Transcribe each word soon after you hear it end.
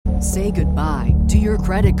Say goodbye to your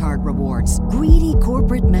credit card rewards. Greedy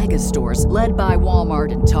corporate mega stores, led by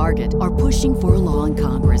Walmart and Target, are pushing for a law in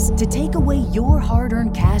Congress to take away your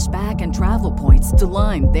hard-earned cash back and travel points to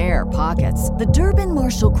line their pockets. The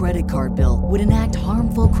Durbin-Marshall credit card bill would enact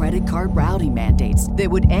harmful credit card routing mandates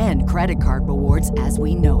that would end credit card rewards as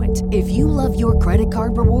we know it. If you love your credit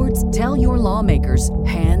card rewards, tell your lawmakers,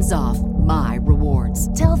 hands off my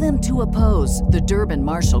rewards. Tell them to oppose the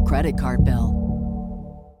Durbin-Marshall credit card bill.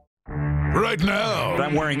 Right now,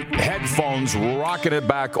 I'm wearing headphones, rocking it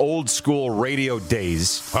back, old school radio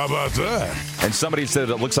days. How about that? And somebody said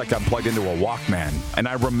it looks like I'm plugged into a Walkman. And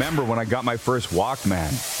I remember when I got my first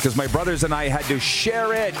Walkman, because my brothers and I had to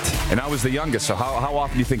share it. And I was the youngest, so how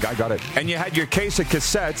often do you think I got it? And you had your case of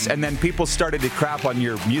cassettes, and then people started to crap on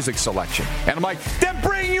your music selection. And I'm like, then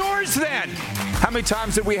bring yours then! How many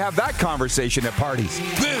times did we have that conversation at parties?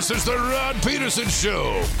 This is the Rod Peterson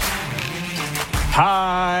Show.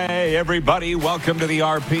 Hi, everybody. Welcome to the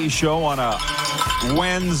RP Show on a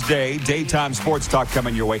Wednesday. Daytime sports talk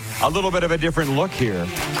coming your way. A little bit of a different look here.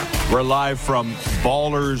 We're live from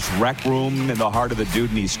Ballers Rec Room in the heart of the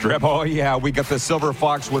Dudney Strip. Oh, yeah, we got the Silver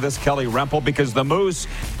Fox with us, Kelly Rempel, because the Moose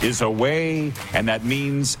is away, and that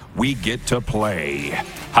means we get to play.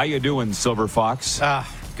 How you doing, Silver Fox?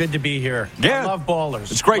 Good to be here. Yeah. I love Ballers.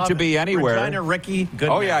 It's great to be anywhere. Regina, Ricky, good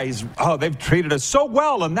Oh, man. yeah, they've treated us so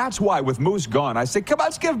well, and that's why with Moose gone, I said, come on,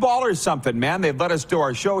 let's give Ballers something, man. They've let us do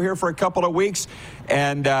our show here for a couple of weeks,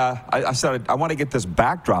 and I said, I want to get this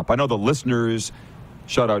backdrop. I know the listeners,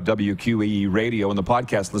 shout out WQEE Radio, and the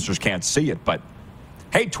podcast listeners can't see it, but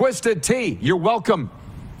hey, Twisted Tea, you're welcome.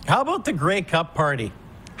 How about the Grey Cup party?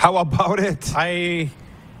 How about it? I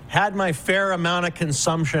had my fair amount of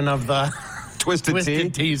consumption of the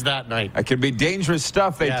Twisted teas that night. It can be dangerous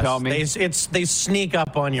stuff, they tell me. They sneak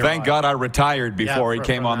up on your Thank God I retired before he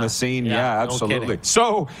came on the scene. Yeah, absolutely. No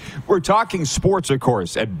so we're talking sports, of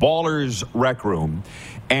course, at Ballers Rec Room.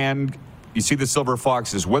 And you see the Silver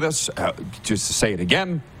Fox is with us. Just to say it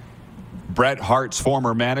again, Bret Hart's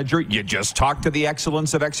former manager. You just talked to the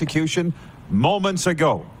excellence of execution moments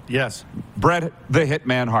ago. Yes. Bret the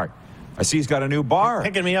Hitman Hart. I see he's got a new bar.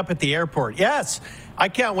 Picking me up at the airport. Yes. I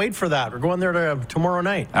can't wait for that. We're going there tomorrow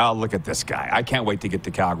night. Oh, look at this guy. I can't wait to get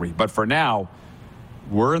to Calgary. But for now,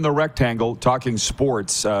 we're in the rectangle talking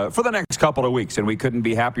sports for the next couple of weeks, and we couldn't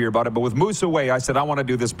be happier about it. But with Moose away, I said, I want to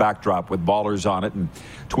do this backdrop with Ballers on it and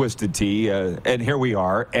Twisted Tea, and here we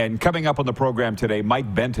are. And coming up on the program today,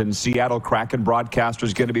 Mike Benton, Seattle Kraken broadcaster,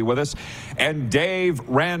 is going to be with us, and Dave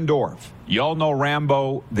Randorf. You all know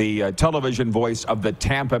Rambo, the television voice of the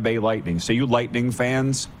Tampa Bay Lightning. So you Lightning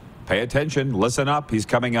fans, pay attention, listen up. He's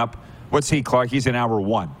coming up. What's he, Clark? He's in hour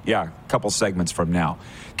one. Yeah, a couple segments from now.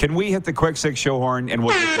 Can we hit the quick six show horn and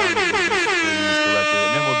we'll get down to business, please, Director,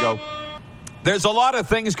 and then we'll go. There's a lot of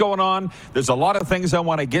things going on. There's a lot of things I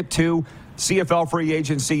want to get to. CFL free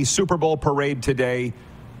agency, Super Bowl parade today.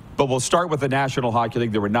 But we'll start with the National Hockey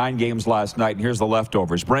League. There were 9 games last night, and here's the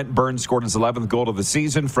leftovers. Brent Burns scored his 11th goal of the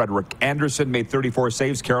season. Frederick Anderson made 34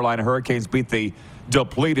 saves. Carolina Hurricanes beat the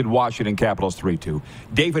depleted Washington Capitals 3-2.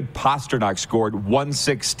 David Pastrnak scored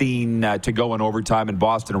 1:16 to go in overtime, and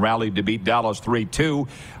Boston rallied to beat Dallas 3-2.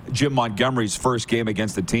 Jim Montgomery's first game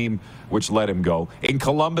against the team which let him go. In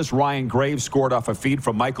Columbus, Ryan Graves scored off a feed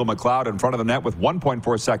from Michael McLeod in front of the net with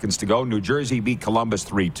 1.4 seconds to go. New Jersey beat Columbus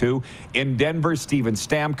 3-2. In Denver, Steven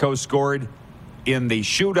Stamkos scored in the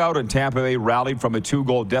shootout, and Tampa Bay rallied from a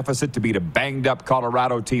 2-goal deficit to beat a banged-up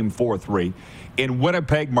Colorado team 4-3. In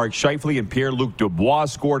Winnipeg, Mark Scheifele and Pierre-Luc Dubois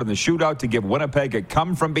scored in the shootout to give Winnipeg a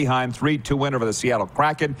come-from-behind 3-2 win over the Seattle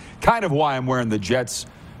Kraken. Kind of why I'm wearing the Jets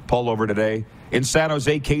pullover today. In San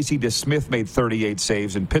Jose, Casey DeSmith made 38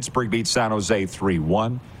 saves, and Pittsburgh beat San Jose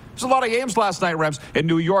 3-1. There's a lot of games last night, Rams. In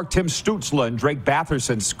New York, Tim Stützle and Drake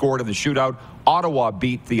Batherson scored in the shootout. Ottawa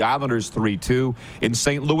beat the Islanders 3-2. In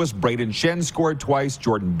St. Louis, Braden Shen scored twice.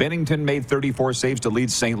 Jordan Bennington made 34 saves to lead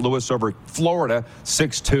St. Louis over Florida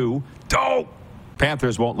 6-2. Dope!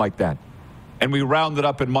 Panthers won't like that. And we rounded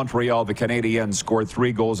up in Montreal. The Canadiens scored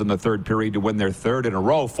 3 goals in the third period to win their third in a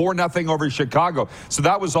row. 4-0 over Chicago. So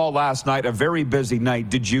that was all last night. A very busy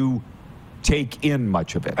night. Did you take in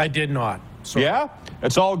much of it? I did not. Yeah?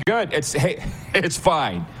 It's all good. It's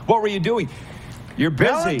fine. What were you doing? You're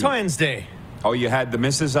busy. Valentine's Day. Oh, you had the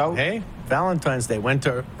missus out? Hey, Valentine's Day. Went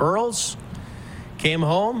to Earl's, came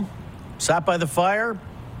home, sat by the fire,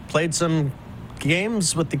 played some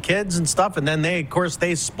games with the kids and stuff, and then they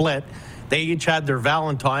split. They each had their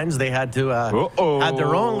Valentines. They had to had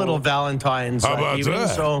their own little Valentines How about evening.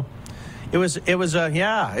 that? So, It was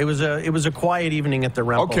a quiet evening at the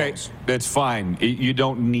Remples. Okay, that's fine. You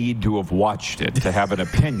don't need to have watched it to have an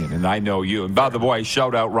opinion, and I know you. And by the way,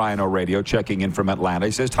 shout out Rhino Radio checking in from Atlanta.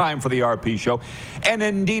 He says, time for the RP show. And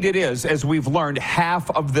indeed it is. As we've learned, half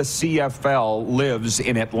of the CFL lives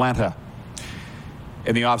in Atlanta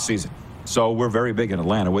in the offseason. So we're very big in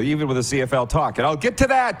Atlanta, even with the CFL talk. And I'll get to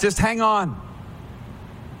that. Just hang on.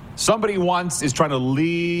 Somebody once is trying to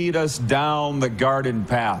lead us down the garden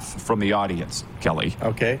path from the audience, Kelly.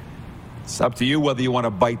 Okay. It's up to you whether you want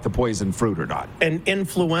to bite the poison fruit or not. An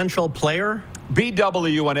influential player?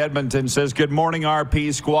 BW in Edmonton says, good morning,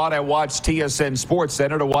 RP squad. I watched TSN Sports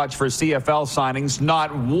Center to watch for CFL signings.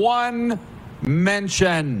 Not one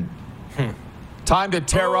mention. Time to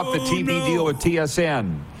tear up the TV deal with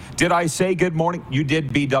TSN. Did I say good morning? You did,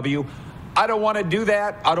 BW. I don't want to do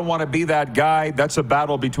that. I don't want to be that guy. That's a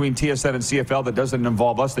battle between TSN and CFL that doesn't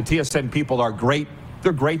involve us. The TSN people are great.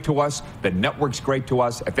 They're great to us. The network's great to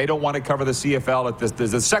us. If they don't want to cover the CFL at this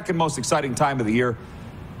the second most exciting time of the year,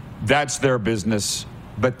 that's their business.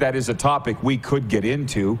 But that is a topic we could get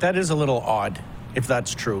into. That is a little odd, if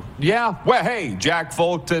that's true. Yeah. Well, hey, Jack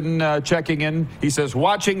Fulton checking in. He says,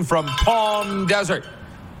 watching from Palm Desert.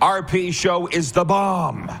 RP show is the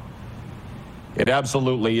bomb. It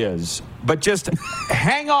absolutely is. But just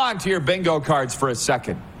hang on to your bingo cards for a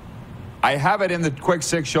second. I have it in the quick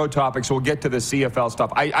six show topics. So we'll get to the CFL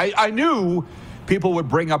stuff. I knew people would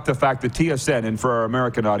bring up the fact that TSN, and for our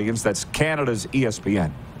American audience, that's Canada's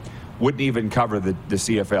ESPN, wouldn't even cover the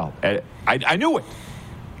CFL. I knew it.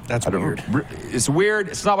 That's weird. It's weird.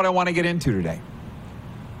 It's not what I want to get into today.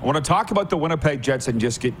 I want to talk about the Winnipeg Jets and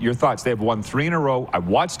just get your thoughts. They have won 3 in a row. I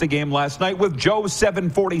watched the game last night with Joe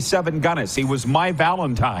 747 Gunnis. He was my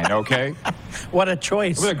Valentine, okay? What a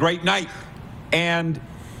choice. It was a great night. And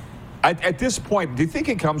at this point, do you think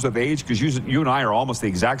it comes with age? Because you and I are almost the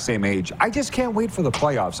exact same age. I just can't wait for the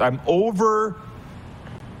playoffs. I'm over.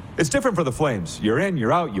 It's different for the Flames. You're in,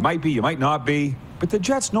 you're out. You might be, you might not be. But the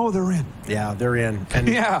Jets know they're in. Yeah, they're in. And,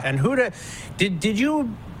 yeah. And did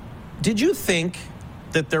you think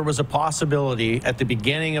that there was a possibility at the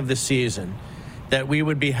beginning of the season that we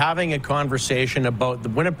would be having a conversation about the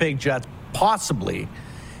Winnipeg Jets possibly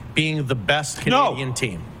being the best Canadian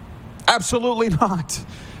team? Absolutely not.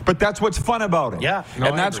 But that's what's fun about it. Yeah.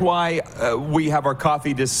 And that's why we have our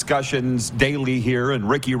coffee discussions daily here, and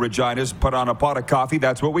Ricky Regina's put on a pot of coffee.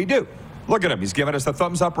 That's what we do. Look at him. He's giving us the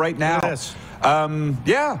thumbs up right now. Yes.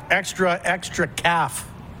 Yeah. Extra calf.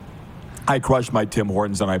 I crushed my Tim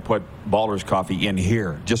Hortons and I put Baller's coffee in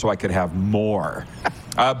here just so I could have more.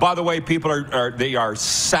 By the way, people are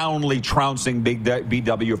soundly trouncing Big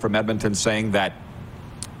BW from Edmonton, saying that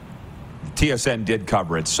TSN did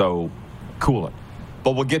cover it, so cool it.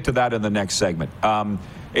 But we'll get to that in the next segment.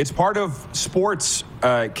 It's part of sports,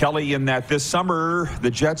 Kelly, in that this summer,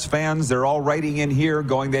 the Jets fans, they're all writing in here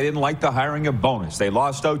going they didn't like the hiring of Bowness. They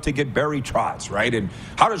lost out to get Barry Trotz, right? And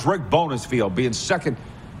how does Rick Bowness feel being second?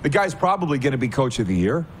 The guy's probably going to be coach of the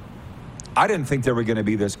year. I didn't think they were going to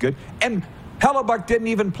be this good. And Hellebuck didn't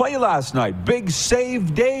even play last night. Big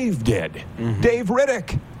save Dave did. Mm-hmm. Dave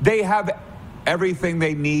Riddick. They have everything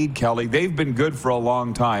they need, Kelly. They've been good for a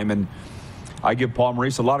long time. And I give Paul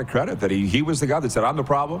Maurice a lot of credit that he was the guy that said, I'm the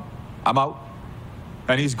problem. I'm out.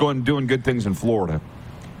 And he's doing good things in Florida.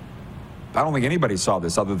 I don't think anybody saw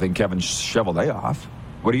this other than Kevin Cheveldayoff.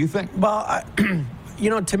 What do you think? Well,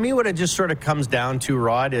 to me, what it just sort of comes down to,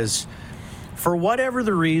 Rod, is for whatever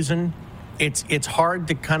the reason, it's hard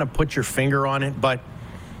to kind of put your finger on it. But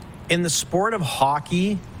in the sport of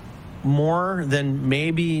hockey, more than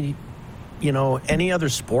maybe, any other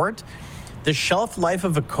sport, the shelf life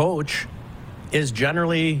of a coach is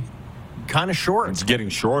generally kind of short. It's getting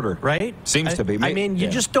shorter. Right? Seems to be. I mean, you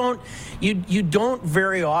just don't, you don't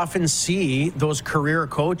very often see those career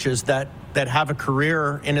coaches that have a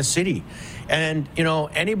career in a city. And,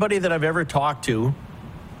 anybody that I've ever talked to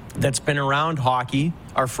that's been around hockey,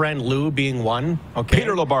 our friend Lou being one. Okay.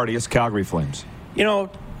 Peter Labardius, Calgary Flames.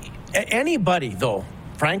 Anybody, though,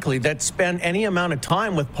 frankly, that spent any amount of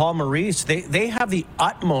time with Paul Maurice, they have the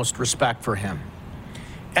utmost respect for him.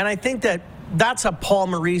 And I think that's a Paul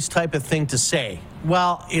Maurice type of thing to say.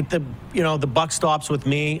 Well, the buck stops with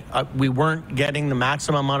me. We weren't getting the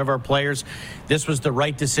maximum out of our players. This was the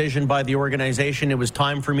right decision by the organization. It was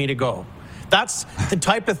time for me to go. That's the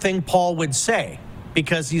type of thing Paul would say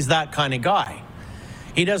because he's that kind of guy.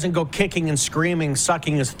 He doesn't go kicking and screaming,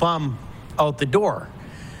 sucking his thumb out the door.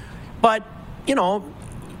 But,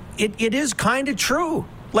 it is kind of true.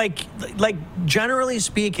 Like generally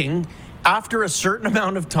speaking, after a certain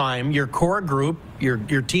amount of time, your core group,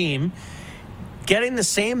 your team, getting the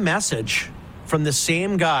same message from the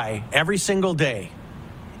same guy every single day,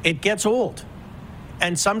 it gets old.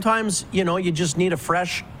 And sometimes, you just need a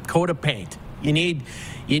fresh coat of paint. You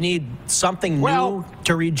need something new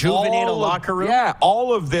to rejuvenate a locker room. Yeah,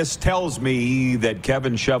 all of this tells me that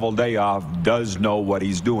Kevin Cheveldayoff does know what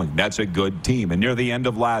he's doing. That's a good team. And near the end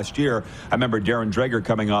of last year, I remember Darren Dreger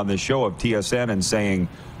coming on the show of TSN and saying,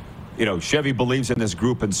 Chevy believes in this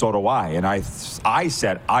group and so do I. And I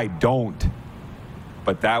said, I don't.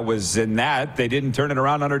 But that was in that. They didn't turn it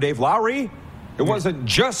around under Dave Lowry. It wasn't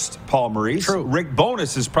just Paul Maurice. True. Rick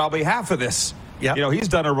Bowness is probably half of this. Yep. He's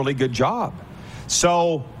done a really good job.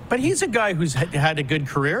 So, but he's a guy who's had a good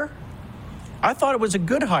career. I thought it was a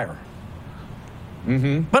good hire.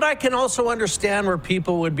 Mm-hmm. But I can also understand where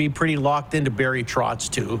people would be pretty locked into Barry Trotz,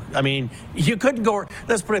 too. I mean, you couldn't go,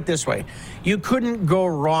 let's put it this way. You couldn't go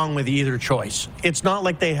wrong with either choice. It's not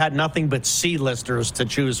like they had nothing but C-listers to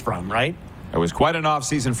choose from, right? It was quite an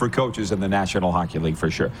offseason for coaches in the National Hockey League,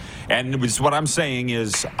 for sure. And what I'm saying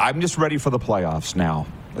is I'm just ready for the playoffs now.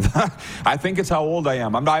 I think it's how old I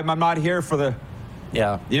am. I'm not here for the...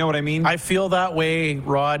 Yeah. You know what I mean? I feel that way,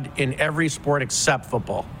 Rod, in every sport except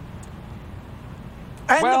football.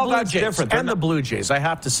 And the Blue Jays, different. And the Blue Jays, I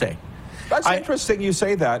have to say. That's interesting you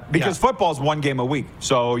say that, because football's one game a week,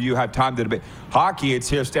 so you have time to debate. Hockey, it's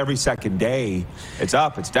just every second day. It's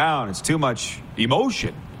up, it's down, it's too much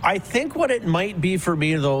emotion. I think what it might be for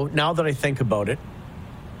me, though, now that I think about it,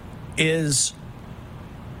 is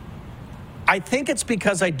I think it's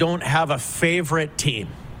because I don't have a favorite team.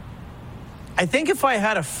 I think if I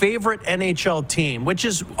had a favorite NHL team, which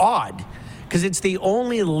is odd, because it's the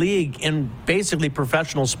only league in basically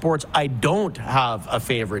professional sports I don't have a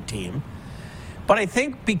favorite team. But I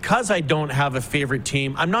think because I don't have a favorite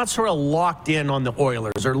team, I'm not sort of locked in on the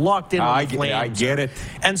Oilers or locked in on the Flames. I get it.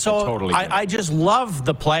 And so I just love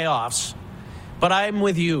the playoffs, but I'm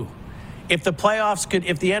with you. If the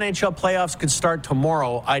NHL playoffs could start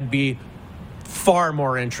tomorrow, I'd be far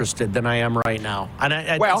more interested than I am right now. And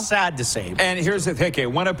it's sad to say. And here's the thing, okay,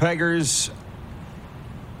 Winnipeggers,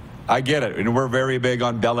 I get it. And we're very big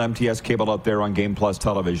on Bell MTS cable out there on Game Plus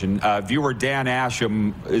television. Viewer Dan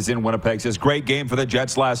Asham is in Winnipeg, says, great game for the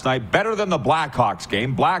Jets last night. Better than the Blackhawks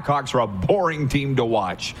game. Blackhawks are a boring team to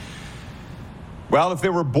watch. Well, if they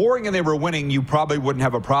were boring and they were winning, you probably wouldn't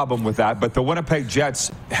have a problem with that. But the Winnipeg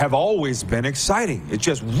Jets have always been exciting. It's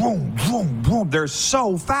just boom, boom, boom. They're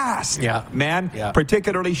so fast, man. Yeah.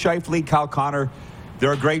 Particularly Scheifele, Kyle Connor.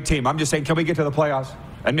 They're a great team. I'm just saying, can we get to the playoffs?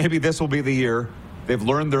 And maybe this will be the year. They've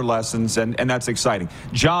learned their lessons, and that's exciting.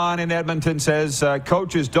 John in Edmonton says,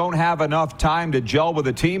 coaches don't have enough time to gel with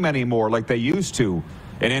a team anymore like they used to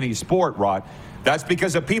in any sport, Rod. That's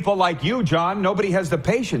because of people like you, John. Nobody has the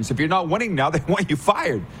patience. If you're not winning now, they want you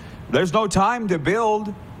fired. There's no time to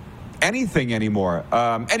build anything anymore.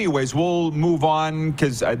 Anyways, we'll move on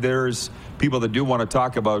because there's people that do want to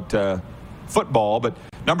talk about football. But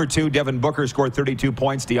number 2, Devin Booker scored 32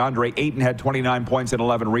 points. DeAndre Ayton had 29 points and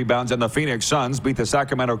 11 rebounds. And the Phoenix Suns beat the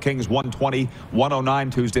Sacramento Kings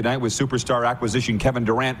 120-109 Tuesday night with superstar acquisition Kevin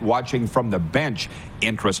Durant watching from the bench.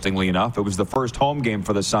 Interestingly enough, it was the first home game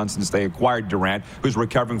for the Suns since they acquired Durant, who's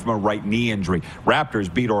recovering from a right knee injury.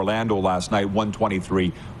 Raptors beat Orlando last night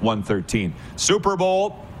 123-113. Super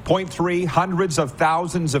Bowl 0.3, hundreds of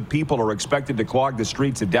thousands of people are expected to clog the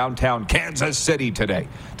streets of downtown Kansas City today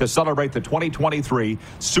to celebrate the 2023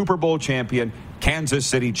 Super Bowl champion Kansas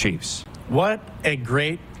City Chiefs. What a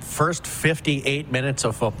great first 58 minutes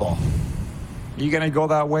of football. You going to go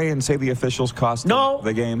that way and say the officials cost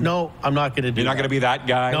the game? No, I'm not going to do that. You're not going to be that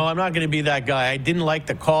guy? No, I'm not going to be that guy. I didn't like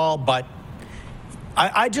the call, but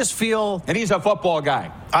I just feel... And he's a football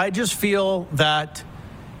guy. I just feel that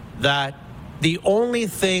the only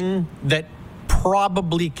thing that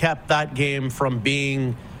probably kept that game from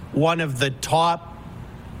being one of the top,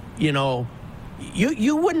 you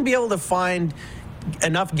wouldn't be able to find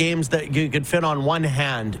enough games that you could fit on one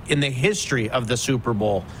hand in the history of the Super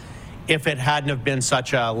Bowl if it hadn't have been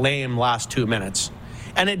such a lame last 2 minutes.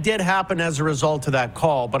 And it did happen as a result of that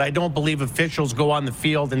call, but I don't believe officials go on the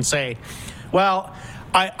field and say, well,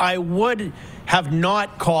 I would have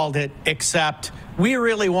not called it except... we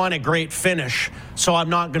really want a great finish, so I'm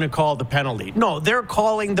not going to call the penalty. No, they're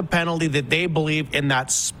calling the penalty that they believe in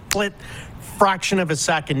that split fraction of a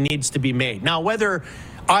second needs to be made. Now, whether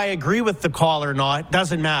I agree with the call or not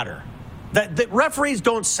doesn't matter. The referees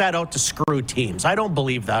don't set out to screw teams. I don't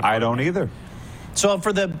believe that. I don't either. So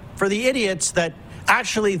for the idiots that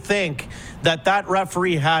actually think that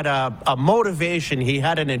referee had a motivation, he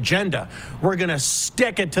had an agenda, we're going to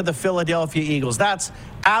stick it to the Philadelphia Eagles. That's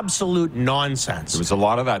absolute nonsense. There was a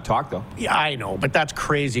lot of that talk, though. Yeah, I know, but that's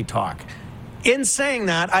crazy talk. In saying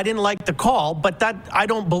that, I didn't like the call, but that I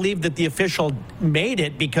don't believe that the official made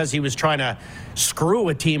it because he was trying to screw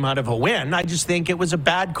a team out of a win. I just think it was a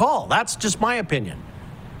bad call. That's just my opinion.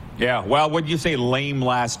 Yeah, well, when you say lame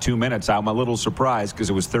last 2 minutes, I'm a little surprised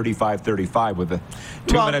because it was 35-35 with the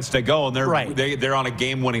 2 minutes to go, and they're on a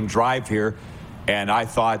game-winning drive here. And I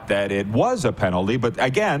thought that it was a penalty, but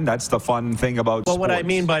again, that's the fun thing about sports. What I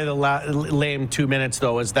mean by the lame 2 minutes,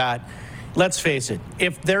 though, is that, let's face it,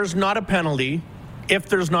 if there's not a penalty,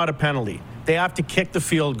 they have to kick the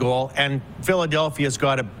field goal, and Philadelphia's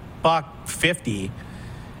got a $150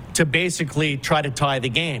 to basically try to tie the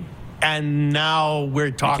game. And now we're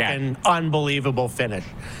talking unbelievable finish.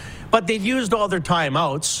 But they used all their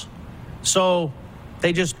timeouts, so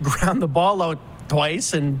they just ground the ball out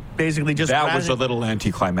twice and basically just that was a little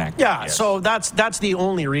anticlimactic. Yeah, yes. So that's the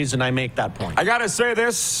only reason I make that point. I gotta say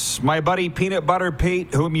this, my buddy Peanut Butter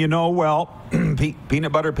Pete, whom you know well,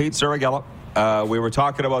 Peanut Butter Pete Surigella, we were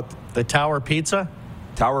talking about the Tower Pizza.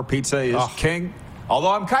 Tower Pizza is king.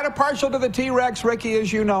 Although I'm kind of partial to the T-Rex, Ricky,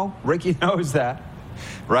 as you know. Ricky knows that.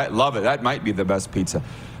 Right? Love it. That might be the best pizza.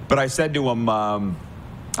 But I said to him, I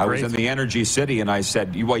was in the Energy City, and I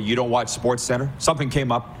said, you don't watch Sports Center? Something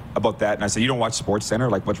came up about that, and I said, you don't watch Sports Center?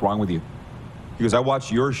 Like, what's wrong with you? He goes, I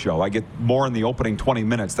watch your show. I get more in the opening 20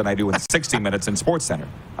 minutes than I do in 60 minutes in Sports Center.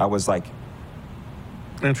 I was like,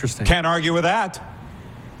 interesting. Can't argue with that.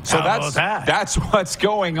 So that's what's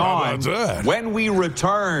going on. When we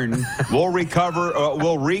return, we'll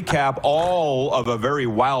recap all of a very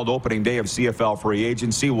wild opening day of CFL free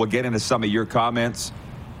agency. We'll get into some of your comments.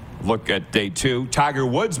 Look at day 2. Tiger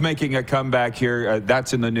Woods making a comeback here.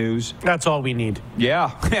 That's in the news. That's all we need.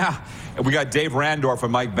 Yeah. We got Dave Randorf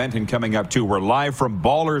and Mike Benton coming up, too. We're live from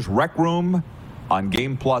Ballers Rec Room on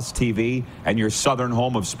Game Plus TV and your southern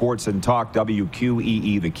home of sports and talk,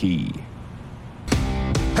 WQEE The Key.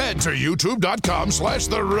 Head to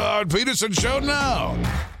youtube.com/The Rod Peterson Show now.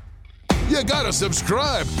 You gotta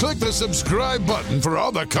subscribe. Click the subscribe button for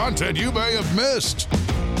all the content you may have missed.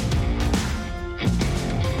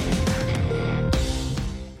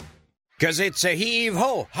 Cause it's a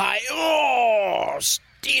heave-ho, hi-oh,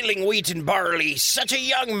 stealing wheat and barley, such a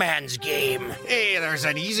young man's game. Hey, there's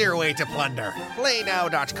an easier way to plunder.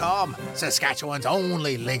 PlayNow.com, Saskatchewan's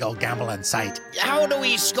only legal gambling site. How do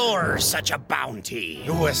we score such a bounty?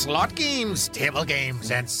 With slot games, table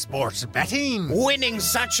games, and sports betting. Winning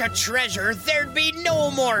such a treasure, there'd be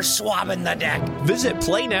no more swabbing the deck. Visit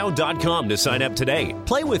PlayNow.com to sign up today.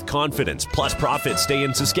 Play with confidence, plus profits stay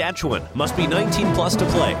in Saskatchewan. Must be 19 plus to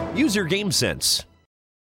play. Use your game sense.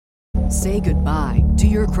 Say goodbye to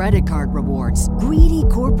your credit card rewards. Greedy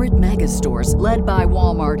corporate mega stores, led by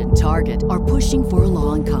Walmart and Target, are pushing for a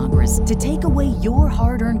law in Congress to take away your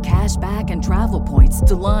hard-earned cash back and travel points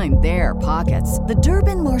to line their pockets. The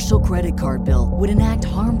Durbin-Marshall credit card bill would enact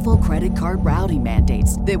harmful credit card routing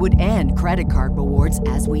mandates that would end credit card rewards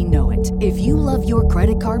as we know it. If you love your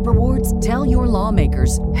credit card rewards, tell your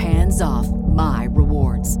lawmakers, hands off my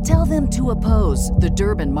rewards. Tell them to oppose the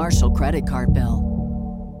Durbin-Marshall credit card bill.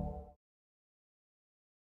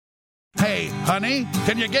 Hey, honey,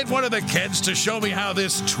 can you get one of the kids to show me how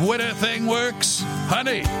this Twitter thing works?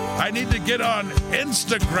 Honey, I need to get on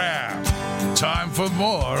Instagram. Time for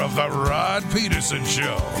more of the Rod Peterson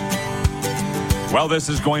Show. Well, this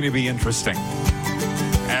is going to be interesting.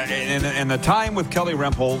 And the time with Kelly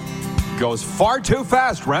Rempel goes far too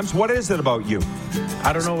fast. Remps, what is it about you?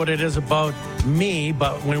 I don't know what it is about me,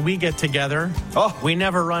 but when we get together, we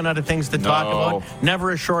never run out of things to talk about.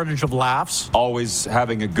 Never a shortage of laughs. Always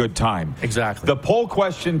having a good time. Exactly. The poll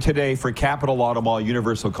question today for Capital Auto Mall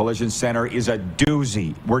Universal Collision Center is a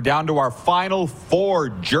doozy. We're down to our final 4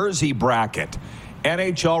 jersey bracket.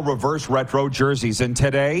 NHL reverse retro jerseys. And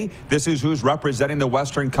today, this is who's representing the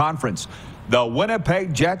Western Conference. The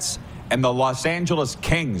Winnipeg Jets and the Los Angeles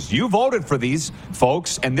Kings. You voted for these,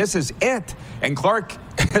 folks, and this is it. And Clark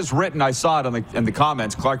has written, I saw it in the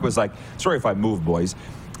comments, Clark was like, sorry if I move, boys.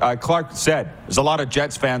 Clark said, there's a lot of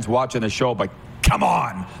Jets fans watching the show, but come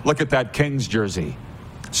on, look at that Kings jersey.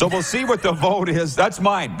 So we'll see what the vote is. That's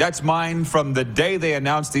mine. That's mine from the day they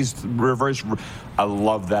announced these reverse. I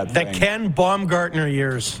love that thing. The Ken Baumgartner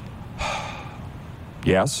years.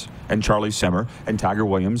 Yes, and Charlie Simmer, and Tiger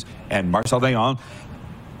Williams, and Marcel Dayon.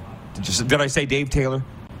 Did I say Dave Taylor?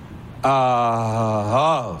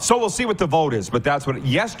 So we'll see what the vote is, but that's what.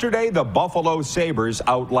 Yesterday, the Buffalo Sabres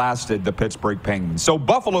outlasted the Pittsburgh Penguins. So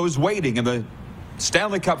Buffalo's waiting in the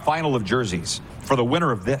Stanley Cup final of jerseys for the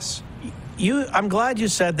winner of this. I'm glad you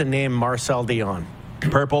said the name Marcel Dayon.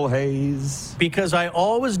 Purple Haze. Because I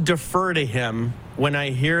always defer to him when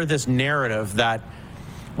I hear this narrative that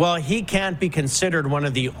Well, he can't be considered one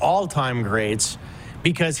of the all-time greats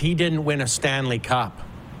because he didn't win a Stanley Cup.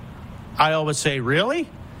 I always say, really?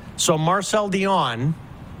 So Marcel Dionne,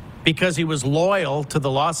 because he was loyal to the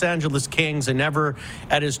Los Angeles Kings and never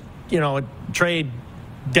at his, trade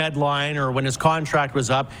deadline or when his contract was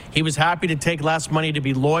up, he was happy to take less money to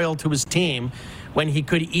be loyal to his team when he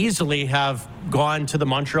could easily have gone to the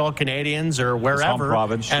Montreal Canadiens or wherever. His home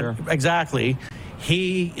province, sure. Exactly.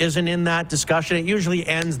 He isn't in that discussion. It usually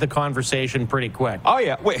ends the conversation pretty quick. Oh,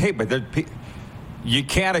 yeah. Wait, hey, but you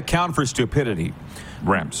can't account for stupidity,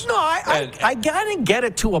 Rems. No, I gotta get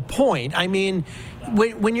it to a point. I mean,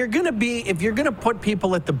 when you're going to be, if you're going to put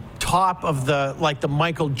people at the top of the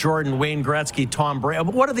Michael Jordan, Wayne Gretzky, Tom Brady,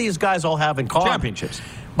 what do these guys all have in common? Championships.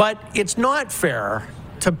 But it's not fair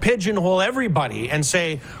to pigeonhole everybody and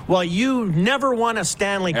say, well, you never won a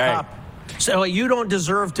Stanley Cup, so you don't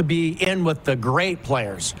deserve to be in with the great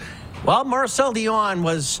players. Well, Marcel Dionne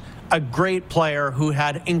was a great player who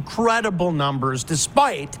had incredible numbers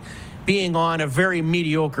despite being on a very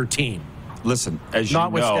mediocre team. Listen, as you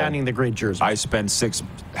notwithstanding the great jersey. I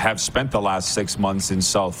have spent the last 6 months in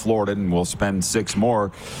South Florida and will spend 6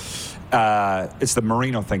 more. It's the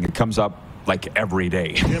Marino thing. It comes up like every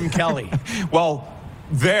day. Jim Kelly. Well,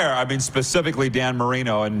 specifically Dan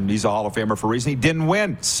Marino, and he's a Hall of Famer for a reason. He didn't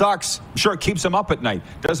win. Sucks. Sure, it keeps him up at night.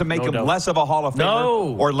 Doesn't make him less of a Hall of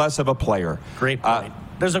Famer or less of a player. Great point.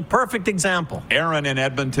 There's a perfect example. Aaron in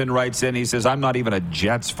Edmonton writes in, he says, I'm not even a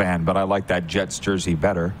Jets fan, but I like that Jets jersey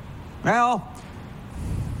better. Well,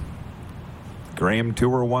 Graham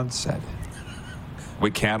Tour once said, we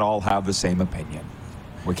can't all have the same opinion.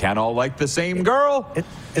 We can't all like the same girl.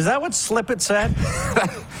 Is that what Slippet said?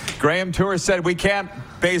 Graham Tour said we can't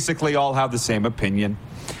basically all have the same opinion.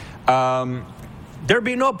 There'd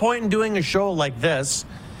be no point in doing a show like this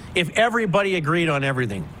if everybody agreed on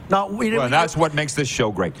everything. That's what makes this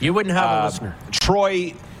show great. You wouldn't have a listener.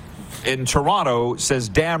 Troy in Toronto says,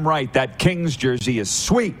 damn right, that Kings jersey is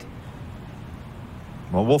sweet.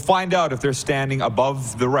 Well, we'll find out if they're standing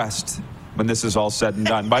above the rest when this is all said and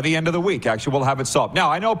done. By the end of the week, actually, we'll have it solved.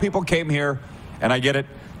 Now, I know people came here, and I get it,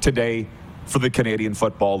 today for the Canadian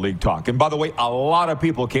Football League talk. And by the way, a lot of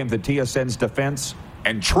people came to TSN's defense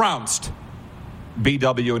and trounced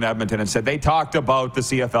BW in Edmonton and said they talked about the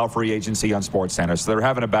CFL free agency on SportsCenter, so they're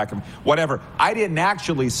having a back and whatever. I didn't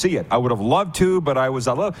actually see it. I would have loved to, but I was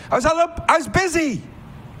busy.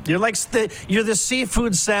 You're the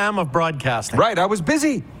seafood Sam of broadcasting. Right, I was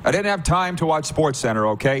busy. I didn't have time to watch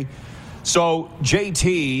SportsCenter, okay? So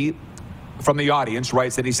JT from the audience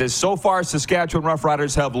writes that he says, so far Saskatchewan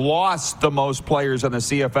Roughriders have lost the most players in the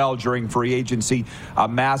CFL during free agency, a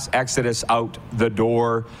mass exodus out the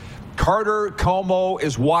door. Carter Como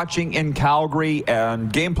is watching in Calgary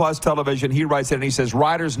and Game Plus Television. He writes it and he says,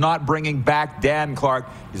 Riders not bringing back Dan Clark.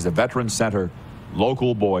 He's the veteran center,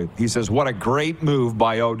 local boy. He says, what a great move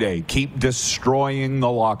by O'Day. Keep destroying the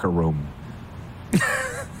locker room.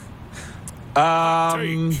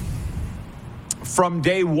 From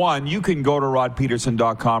day one, you can go to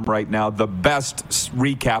rodpeterson.com right now. The best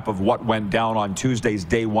recap of what went down on Tuesday's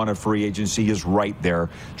day one of free agency is right there.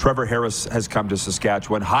 Trevor Harris has come to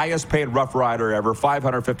Saskatchewan. Highest paid Rough Rider ever,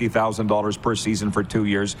 $550,000 per season for 2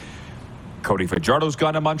 years. Cody Fajardo's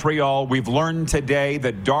gone to Montreal. We've learned today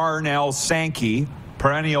that Darnell Sankey,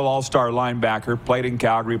 perennial all-star linebacker, played in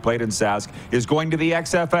Calgary, played in Sask, is going to the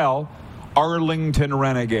XFL, Arlington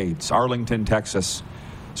Renegades, Arlington, Texas.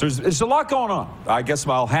 So there's a lot going on. I guess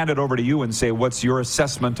I'll hand it over to you and say, what's your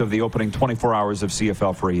assessment of the opening 24 hours of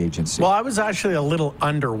CFL free agency? Well, I was actually a little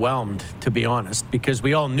underwhelmed, to be honest, because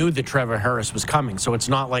we all knew that Trevor Harris was coming. So it's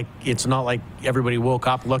not like everybody woke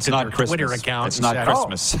up, looked at their Twitter account. It's not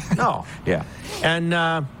Christmas. Oh, no. Yeah. And,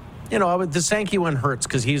 the Sankey one hurts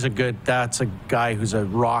because that's a guy who's a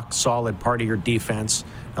rock solid part of your defense.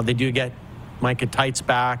 Now, they do get Micah Tights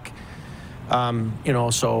back,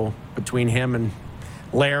 so between him and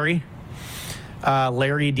Larry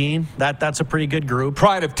Dean. That's a pretty good group.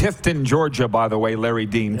 Pride of Tifton, Georgia, by the way, Larry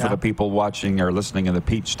Dean, for the people watching or listening in the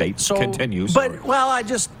Peach State. Continues. But,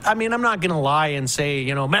 I'm not going to lie and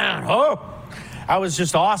say, I was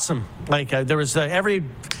just awesome. There was every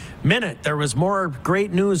minute, there was more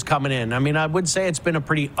great news coming in. I mean, I would say it's been a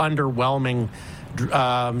pretty underwhelming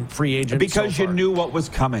free agent because so you knew what was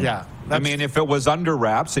coming. Yeah. If it was under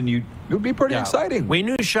wraps, and it would be pretty exciting. We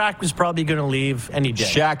knew Shaq was probably going to leave, and he did.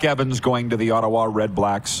 Shaq Evans going to the Ottawa Red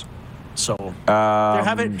Blacks. So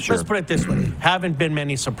let's put it this way: haven't been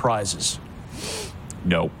many surprises.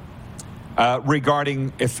 No.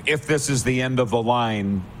 Regarding if this is the end of the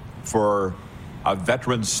line for a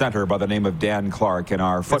veteran center by the name of Dan Clark, and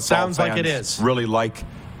our football sounds fans like it is. really like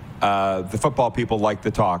the football people like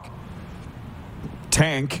to talk.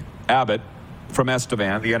 Tank Abbott from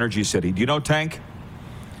Estevan, the Energy City. Do you know Tank?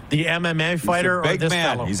 The MMA fighter or this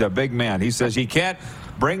fellow? He's a big man. He says he can't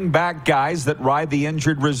bring back guys that ride the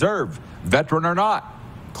injured reserve, veteran or not.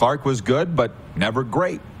 Clark was good, but never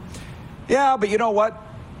great. Yeah, but you know what?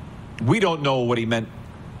 We don't know what he meant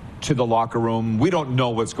to the locker room. We don't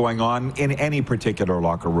know what's going on in any particular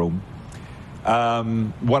locker room.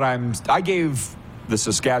 I gave the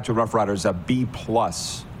Saskatchewan Roughriders a B+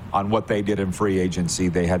 on what they did in free agency.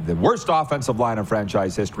 They had the worst offensive line in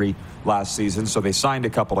franchise history last season, so they signed a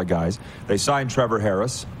couple of guys. They signed Trevor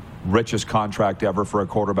Harris, richest contract ever for a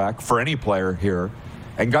quarterback, for any player here,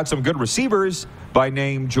 and got some good receivers by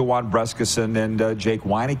name Juwan Breskison and Jake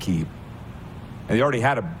Weineke. And they already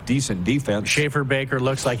had a decent defense. Schaefer Baker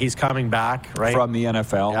looks like he's coming back, right? From the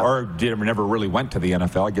NFL, yep. Or never really went to the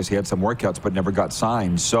NFL. I guess he had some workouts, but never got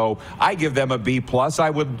signed. So I give them a B+. I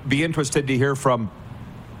would be interested to hear from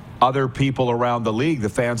other people around the league, the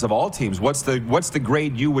fans of all teams. What's the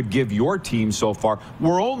grade you would give your team so far?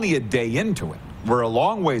 We're only a day into it. We're a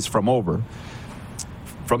long ways from over.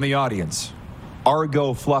 From the audience,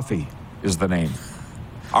 Argo Fluffy is the name.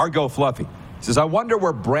 Argo Fluffy says, I wonder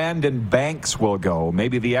where Brandon Banks will go.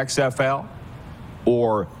 Maybe the XFL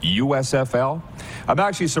or USFL? I'm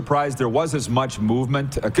actually surprised there was as much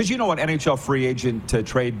movement. Because you know, an NHL free agent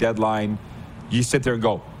trade deadline, you sit there and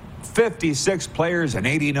go, 56 players and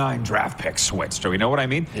 89 draft picks switched. Do we know what I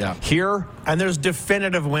mean? Yeah. Here. And there's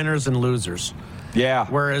definitive winners and losers. Yeah.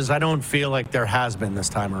 Whereas I don't feel like there has been this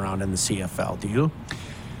time around in the CFL. Do you?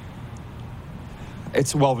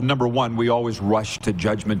 Number one, we always rush to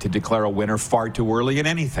judgment to declare a winner far too early in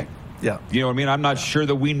anything. Yeah. You know what I mean? I'm not sure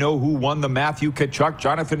that we know who won the Matthew Tkachuk,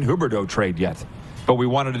 Jonathan Huberdeau trade yet. But we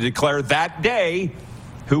wanted to declare that day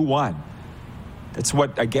who won. That's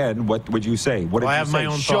what would you say? What did I you have say? my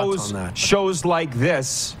own thoughts on that. Shows like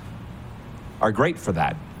this are great for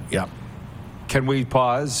that. Yeah. Can we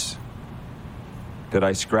pause? Did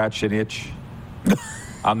I scratch an itch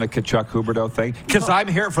on the Tkachuk Huberdeau thing? Because I'm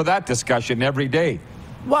here for that discussion every day.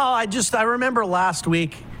 Well, I remember last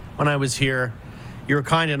week when I was here, you were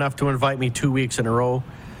kind enough to invite me 2 weeks in a row.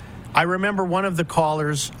 I remember one of the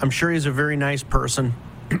callers, I'm sure he's a very nice person,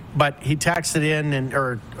 but he texted in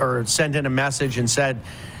or sent in a message and said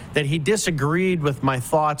that he disagreed with my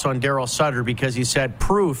thoughts on Daryl Sutter because he said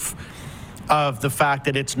proof of the fact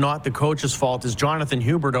that it's not the coach's fault is Jonathan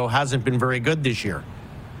Huberdeau hasn't been very good this year.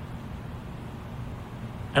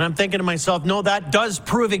 And I'm thinking to myself, no, that does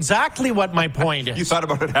prove exactly what my point is. You thought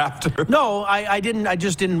about it after? No, I didn't. I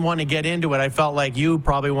just didn't want to get into it. I felt like you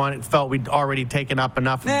probably felt we'd already taken up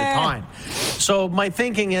enough of the time. So my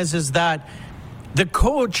thinking is that the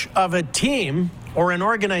coach of a team or an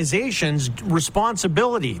organization's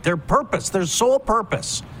responsibility, their purpose, their sole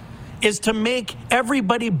purpose, is to make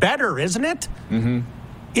everybody better, isn't it? Mm-hmm.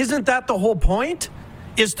 Isn't that the whole point?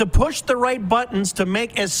 Is to push the right buttons to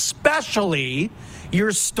make especially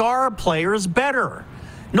your star players better.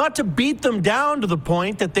 Not to beat them down to the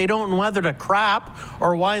point that they don't know whether to crap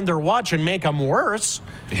or wind their watch and make them worse.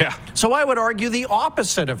 Yeah. So I would argue the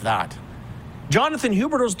opposite of that. Jonathan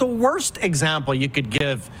Huberdeau's the worst example you could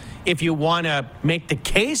give if you want to make the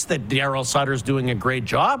case that Daryl Sutter's doing a great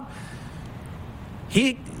job.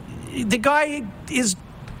 The guy is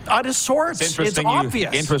out of sorts. It's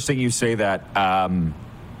obvious. Interesting you say that.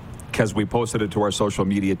 Because we posted it to our social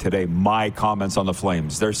media today, my comments on the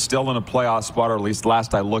Flames. They're still in a playoff spot, or at least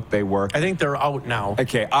last I looked they were. I think they're out now.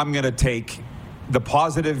 Okay, I'm going to take the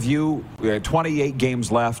positive view. 28 games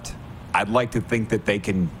left. I'd like to think that they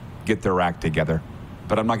can get their act together.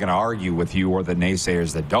 But I'm not going to argue with you or the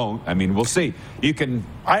naysayers that don't. I mean, we'll see. You can.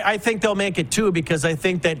 I think they'll make it too, because I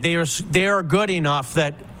think that they are good enough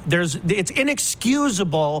that it's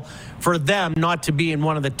inexcusable for them not to be in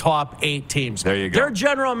one of the top 8 teams. There you go. Their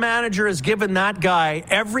general manager has given that guy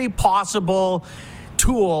every possible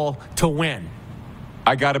tool to win.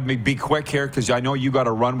 I got to be quick here because I know you got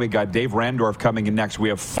to run. We got Dave Randorf coming in next. We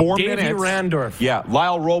have 4 minutes. Davey Randorf. Yeah.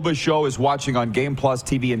 Lyle Roba's show is watching on Game Plus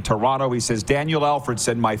TV in Toronto. He says, Daniel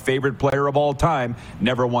Alfredson, my favorite player of all time,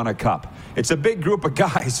 never won a cup. It's a big group of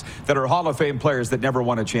guys that are Hall of Fame players that never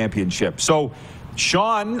won a championship. So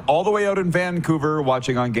Sean, all the way out in Vancouver,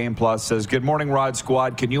 watching on Game Plus, says, good morning, Rod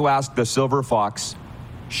Squad. Can you ask the Silver Fox,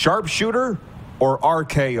 sharpshooter or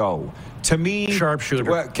RKO? To me,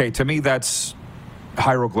 sharpshooter. Okay, to me, that's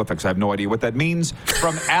hieroglyphics. I have no idea what that means.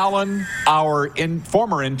 From Alan, our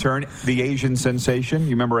former intern, the Asian sensation. You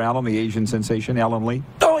remember Alan, the Asian sensation, Alan Lee?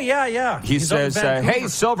 Oh, yeah. He says, hey,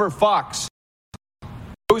 Silver Fox,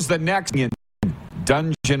 who's the next in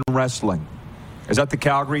Dungeon Wrestling? Is that the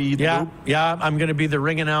Calgary? Yeah, I'm going to be the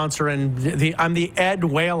ring announcer, and I'm the Ed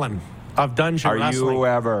Whalen of Dungeon Wrestling. Are you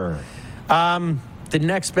ever? The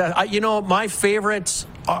next best, my favorites.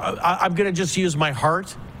 I'm going to just use my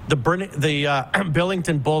heart. The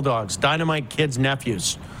Billington Bulldogs, Dynamite Kid's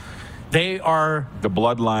nephews. They are the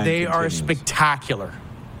bloodline. They continues. are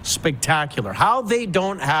spectacular. How they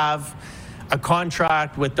don't have a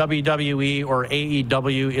contract with WWE or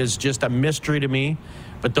AEW is just a mystery to me.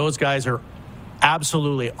 But those guys are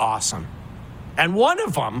absolutely awesome. And one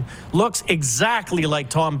of them looks exactly like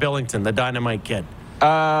Tom Billington, the Dynamite Kid.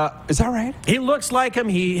 Is that right? He looks like him.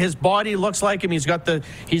 His body looks like him.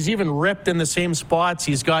 He's even ripped in the same spots.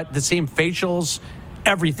 He's got the same facials,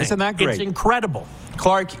 everything. Isn't that great? It's incredible.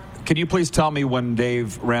 Clark, can you please tell me when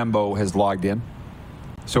Dave Rambo has logged in?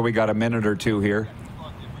 So we got a minute or two here.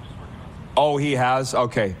 Oh, he has?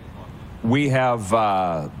 Okay. We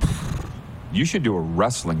have... you should do a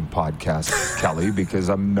wrestling podcast, Kelly, because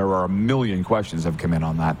there are a million questions that have come in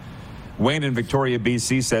on that. Wayne in Victoria,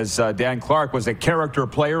 BC says Dan Clark was a character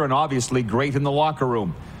player and obviously great in the locker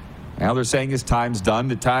room. Now they're saying his time's done.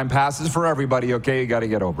 The time passes for everybody, okay? You got to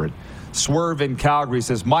get over it. Swerve in Calgary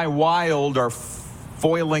says, my Wild are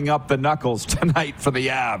foiling up the knuckles tonight for the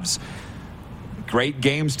Avs. Great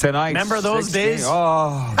games tonight. Remember those days?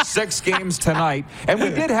 6 games tonight. And we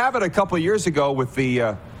did have it a couple of years ago with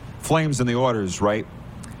the Flames and the Oilers, right?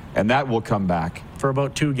 And that will come back. For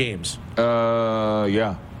about 2 games.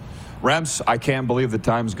 Yeah. Rems, I can't believe the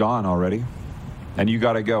time's gone already. And you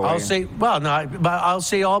got to go. I'll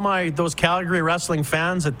say all those Calgary wrestling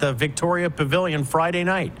fans at the Victoria Pavilion Friday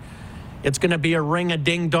night. It's going to be a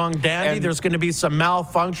ring-a-ding-dong dandy. There's going to be some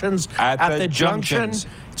malfunctions at the junction.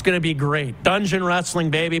 It's going to be great. Dungeon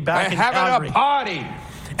wrestling, baby, back in Calgary. Having a party.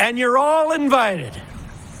 And you're all invited.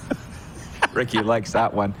 Ricky likes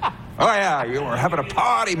that one. Oh, yeah, you were having a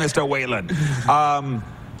party, Mr. Whalen.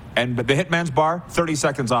 And the Hitman's Bar, 30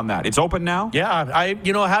 seconds on that. It's open now? Yeah, I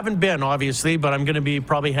haven't been, obviously, but I'm going to be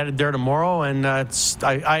probably headed there tomorrow, and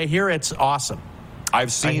I hear it's awesome.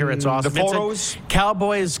 I've seen it's awesome. The photos. It's a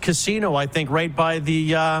Cowboys Casino, I think, right by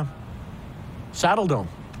the Saddle Dome.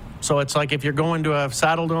 So it's like if you're going to a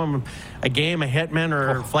Saddle Dome, a game, a Hitman,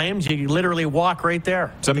 or Flames, you literally walk right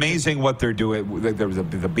there. It's amazing what they're doing. The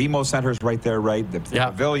BMO Center's right there, right? The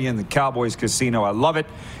Pavilion, the Cowboys Casino. I love it.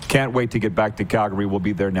 Can't wait to get back to Calgary. We'll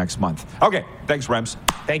be there next month. Okay, thanks, Rems.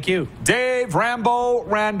 Thank you. Dave Rambo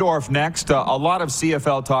Randorf next. A lot of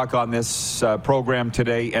CFL talk on this program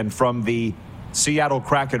today, and from the Seattle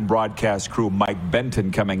Kraken broadcast crew, Mike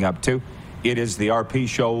Benton coming up too. It is the RP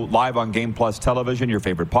Show live on Game Plus Television, your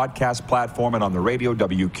favorite podcast platform, and on the radio,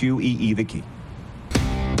 WQEE The Key.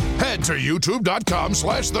 Head to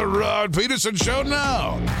youtube.com/The Rod Peterson Show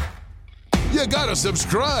now. You gotta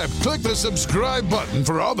subscribe. Click the subscribe button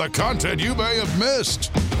for all the content you may have missed.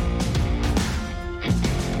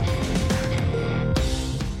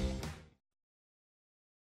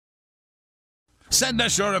 Send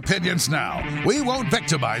us your opinions now. We won't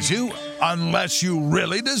victimize you unless you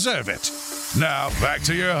really deserve it. Now, back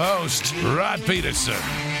to your host, Rod Peterson.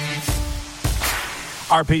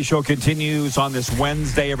 RP Show continues on this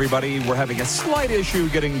Wednesday, everybody. We're having a slight issue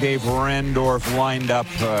getting Dave Randorf lined up,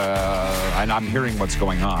 and I'm hearing what's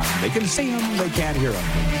going on. They can see him, they can't hear him.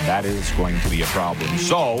 That is going to be a problem.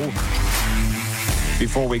 So,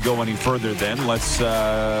 before we go any further then, let's,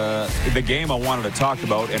 the game I wanted to talk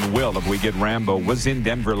about, and will, if we get Rambo, was in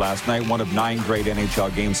Denver last night. One of 9 great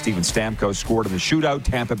NHL games. Steven Stamkos scored in the shootout.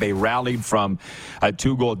 Tampa Bay rallied from a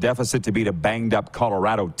 2-goal deficit to beat a banged-up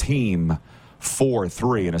Colorado team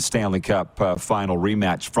 4-3 in a Stanley Cup final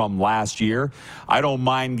rematch from last year. I don't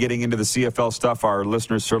mind getting into the CFL stuff. Our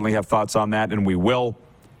listeners certainly have thoughts on that, and we will,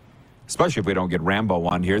 especially if we don't get Rambo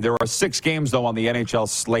on here. There are 6 games, though, on the NHL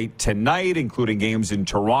slate tonight, including games in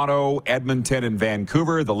Toronto, Edmonton, and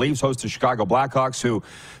Vancouver. The Leafs host the Chicago Blackhawks, who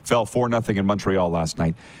fell 4-0 in Montreal last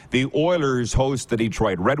night. The Oilers host the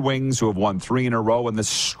Detroit Red Wings, who have won 3 in a row, and the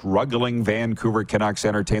struggling Vancouver Canucks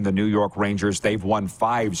entertain the New York Rangers. They've won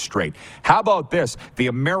 5 straight. How about this? The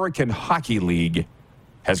American Hockey League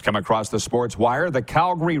has come across the sports wire. The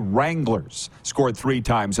Calgary Wranglers scored 3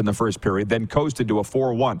 times in the first period, then coasted to a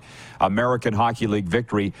 4-1 American Hockey League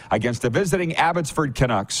victory against the visiting Abbotsford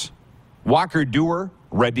Canucks. Walker Dewar,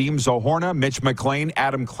 Radim Zohorna, Mitch McLean,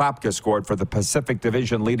 Adam Klapka scored for the Pacific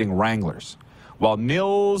Division leading Wranglers, while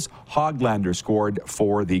Nils Hoglander scored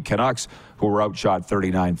for the Canucks, who were outshot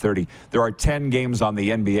 39-30. There are 10 games on the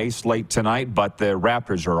NBA slate tonight, but the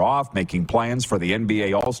Raptors are off, making plans for the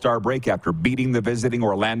NBA All-Star break after beating the visiting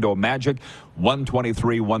Orlando Magic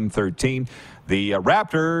 123-113. The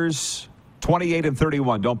Raptors,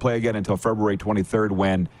 28-31, don't play again until February 23rd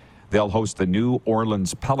when They'll host the New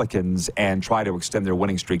Orleans Pelicans and try to extend their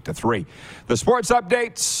winning streak to 3. The sports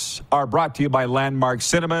updates are brought to you by Landmark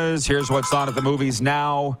Cinemas. Here's what's on at the movies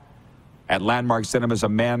now. At Landmark Cinemas, A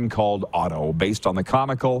Man Called Otto, based on the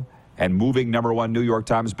comical and moving #1 New York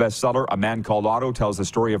Times bestseller, A Man Called Otto tells the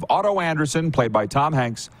story of Otto Anderson, played by Tom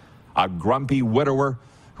Hanks, a grumpy widower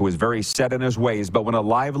who is very set in his ways. But when a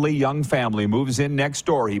lively young family moves in next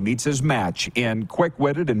door, he meets his match in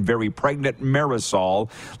quick-witted and very pregnant Marisol,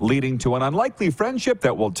 leading to an unlikely friendship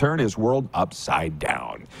that will turn his world upside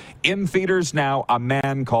down. In theaters now, A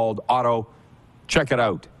Man Called Otto. Check it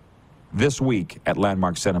out this week at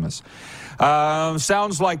Landmark Cinemas.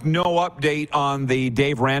 Sounds like no update on the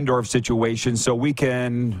Dave Randorf situation, so we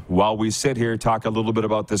can, while we sit here, talk a little bit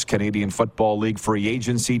about this Canadian Football League free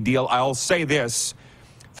agency deal. I'll say this,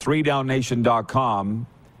 3downnation.com,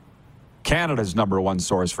 Canada's #1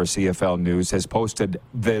 source for CFL news, has posted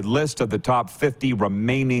the list of the top 50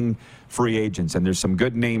 remaining free agents, and there's some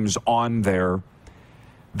good names on there.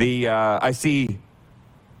 I see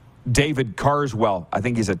David Carswell, I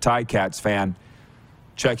think he's a Ticats fan,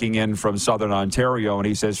 checking in from Southern Ontario, and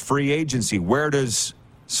he says, free agency, where does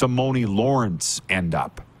Simone Lawrence end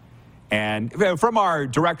up? And from our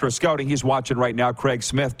director of scouting, he's watching right now, Craig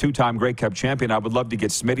Smith, 2-time Grey Cup champion. I would love to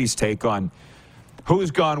get Smitty's take on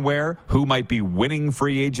who's gone where, who might be winning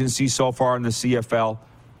free agency so far in the CFL.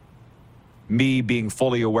 Me being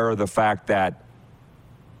fully aware of the fact that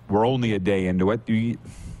we're only a day into it.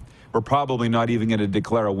 We're probably not even going to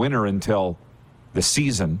declare a winner until the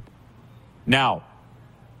season. Now,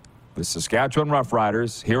 the Saskatchewan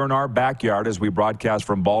Roughriders, here in our backyard as we broadcast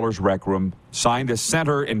from Ballers Rec Room, signed a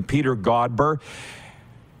center in Peter Godber.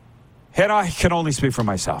 And I can only speak for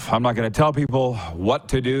myself. I'm not going to tell people what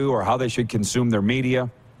to do or how they should consume their media.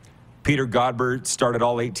 Peter Godber started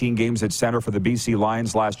all 18 games at center for the BC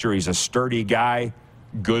Lions last year. He's a sturdy guy,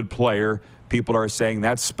 good player. People are saying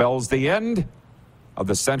that spells the end of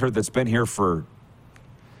the center that's been here for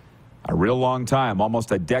a real long time, almost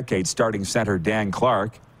a decade, starting center Dan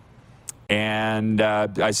Clark. And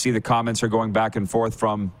I see the comments are going back and forth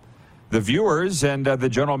from the viewers and the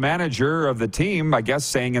general manager of the team, I guess,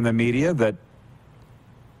 saying in the media that,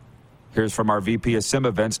 here's from our VP of Sim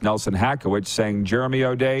Events, Nelson Hackowicz, saying Jeremy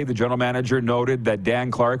O'Day, the general manager, noted that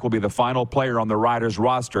Dan Clark will be the final player on the Riders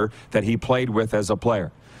roster that he played with as a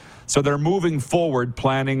player. So they're moving forward,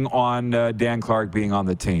 planning on Dan Clark being on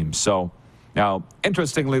the team. So now,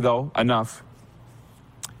 interestingly, though, enough,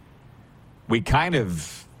 we kind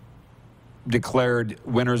of declared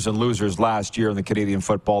winners and losers last year in the Canadian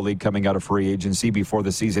Football League coming out of free agency before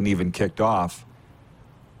the season even kicked off,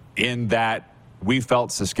 in that we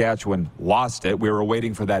felt Saskatchewan lost it. We were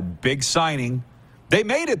waiting for that big signing. They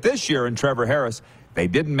made it this year in Trevor Harris. They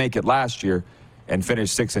didn't make it last year and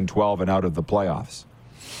finished 6-12 and out of the playoffs.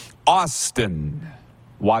 Austin,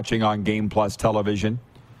 watching on Game Plus television,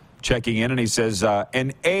 checking in, and he says,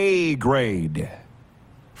 an A grade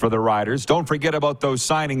for the Riders. Don't forget about those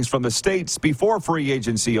signings from the States before free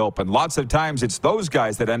agency open. Lots of times it's those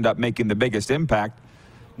guys that end up making the biggest impact,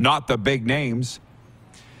 not the big names.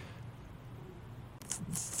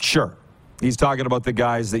 Sure, he's talking about the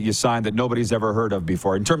guys that you signed that nobody's ever heard of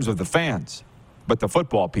before in terms of the fans, but the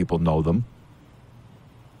football people know them,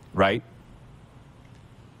 right?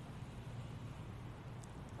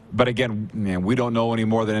 But again, man, we don't know any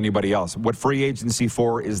more than anybody else. What free agency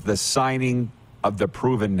for is the signing of the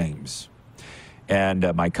proven names.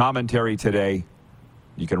 And my commentary today,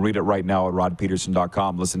 you can read it right now at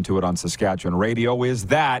rodpeterson.com, listen to it on Saskatchewan radio, is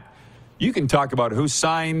that you can talk about who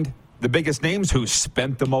signed the biggest names, who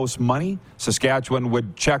spent the most money. Saskatchewan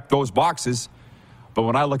would check those boxes. But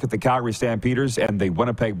when I look at the Calgary Stampeders and the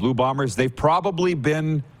Winnipeg Blue Bombers, they've probably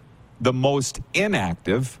been the most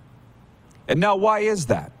inactive. And now why is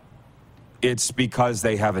that? It's because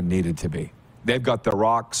they haven't needed to be. They've got the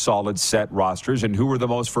rock-solid set rosters. And who were the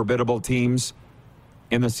most formidable teams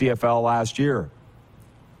in the CFL last year?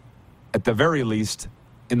 At the very least,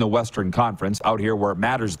 in the Western Conference, out here where it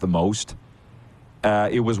matters the most,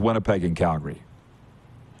 it was Winnipeg and Calgary.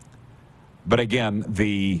 But again,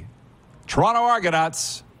 the Toronto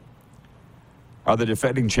Argonauts are the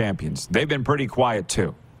defending champions. They've been pretty quiet,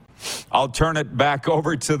 too. I'll turn it back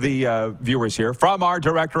over to the viewers here. From our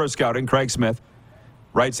director of scouting, Craig Smith,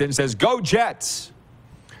 writes in, says, "Go Jets."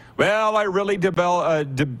 Well, I really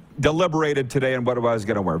deliberated today on what I was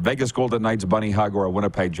going to wear. Vegas Golden Knights bunny hug or a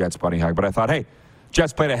Winnipeg Jets bunny hug. But I thought, hey,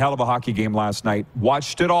 Jets played a hell of a hockey game last night.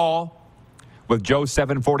 Watched it all with Joe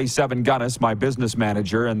 747 Gunnis, my business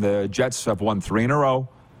manager, and the Jets have won 3 in a row.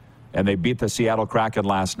 And they beat the Seattle Kraken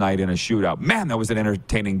last night in a shootout. Man, that was an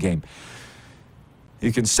entertaining game.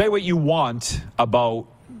 You can say what you want about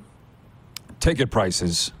ticket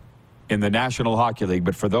prices in the National Hockey League,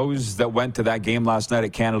 but for those that went to that game last night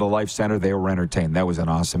at Canada Life Centre, they were entertained. That was an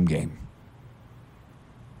awesome game.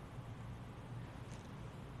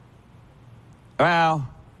 Well,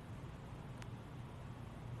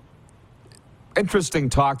 interesting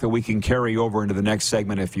talk that we can carry over into the next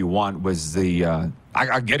segment if you want was the,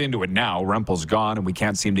 I'll get into it now. Rempel's gone, and we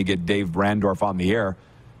can't seem to get Dave Randorf on the air.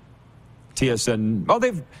 TSN, well,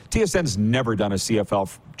 TSN's never done a CFL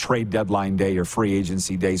trade deadline day or free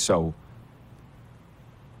agency day, so,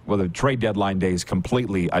 well, the trade deadline day is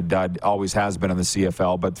completely a dud, always has been in the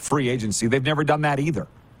CFL, but free agency, they've never done that either.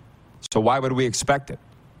 So why would we expect it?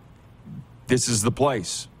 This is the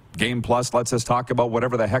place. Game Plus lets us talk about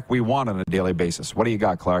whatever the heck we want on a daily basis. What do you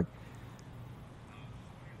got, Clark?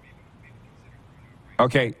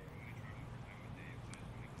 Okay,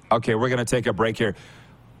 we're going to take a break here.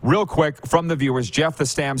 Real quick, from the viewers, Jeff, the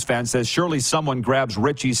Stamps fan, says, surely someone grabs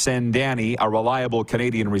Richie Sandani, a reliable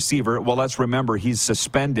Canadian receiver. Well, let's remember, he's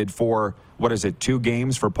suspended for, 2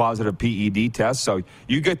 games for positive PED tests. So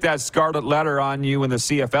you get that scarlet letter on you in the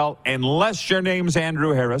CFL, unless your name's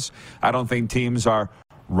Andrew Harris. I don't think teams are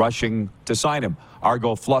rushing to sign him.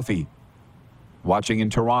 Argo Fluffy, watching in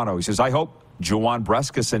Toronto. He says, I hope Juwan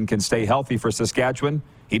Breskison can stay healthy for Saskatchewan.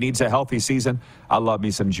 He needs a healthy season. I love me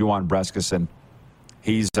some Juwan Breskison.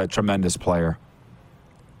 He's a tremendous player.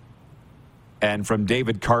 And from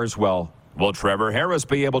David Carswell, will Trevor Harris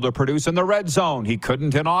be able to produce in the red zone? He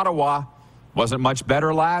couldn't in Ottawa. Wasn't much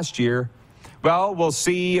better last year. Well, we'll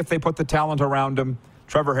see if they put the talent around him.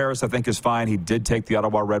 Trevor Harris, I think, is fine. He did take the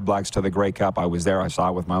Ottawa Red Blacks to the Grey Cup. I was there. I saw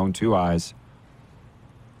it with my own 2 eyes.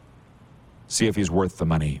 See if he's worth the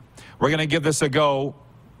money. We're going to give this a go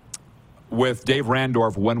with Dave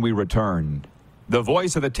Randorf when we return. The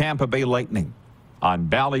voice of the Tampa Bay Lightning on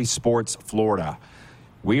Bally Sports, Florida.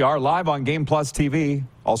 We are live on Game Plus TV,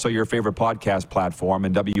 also your favorite podcast platform,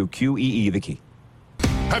 and WQEE, The Key.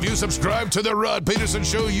 Have you subscribed to the Rod Peterson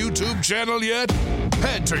Show YouTube channel yet?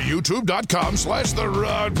 Head to youtube.com/The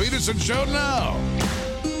Rod Peterson Show now.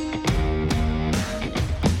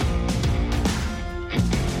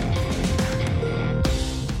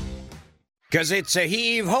 Cause it's a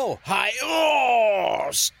heave-ho, hi-oh,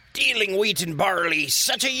 stealing wheat and barley,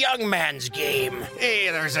 such a young man's game. Hey,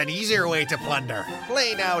 there's an easier way to plunder.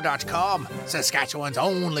 PlayNow.com, Saskatchewan's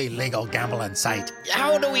only legal gambling site.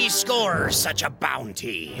 How do we score such a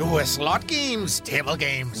bounty? With slot games, table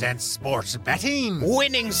games, and sports betting.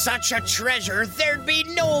 Winning such a treasure, there'd be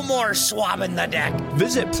no more swabbing the deck.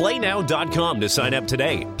 Visit PlayNow.com to sign up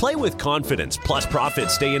today. Play with confidence, plus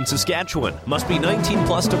profits stay in Saskatchewan. Must be 19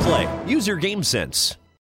 plus to play. Use your game sense.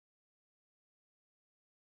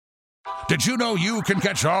 Did you know you can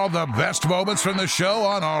catch all the best moments from the show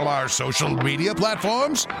on all our social media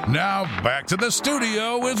platforms? Now back to the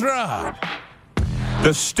studio with Rod.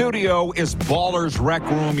 The studio is Ballers Rec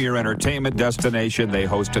Room, your entertainment destination. They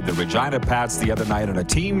hosted the Regina Pats the other night at a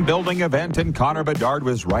team-building event, and Connor Bedard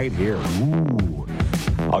was right here. Ooh.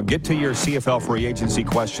 I'll get to your CFL free agency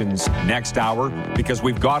questions next hour because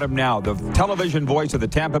we've got him now. The television voice of the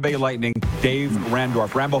Tampa Bay Lightning, Dave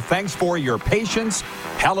Randorf. Rambo, thanks for your patience.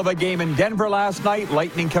 Hell of a game in Denver last night.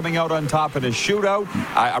 Lightning coming out on top in a shootout.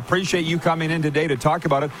 I appreciate you coming in today to talk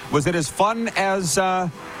about it. Was it as fun as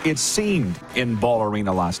it seemed in Ball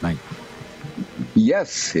Arena last night?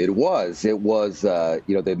 Yes, it was. It was,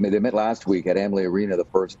 they met last week at Amalie Arena, the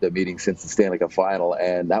first meeting since the Stanley Cup final,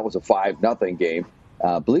 and that was a 5-0 game.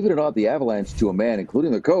 Believe it or not, the Avalanche, to a man,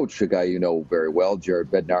 including the coach, a guy you know very well, Jared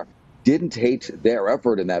Bednar, didn't hate their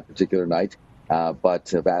effort in that particular night, but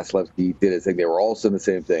Vasilevsky did his thing. They were all saying the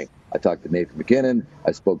same thing. I talked to Nathan McKinnon,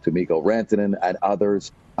 I spoke to Mikko Rantanen and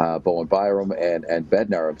others, Bowen Byram and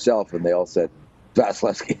Bednar himself, and they all said,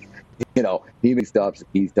 Vasilevsky, he makes stops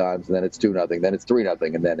at key times, and then it's 2-0, then it's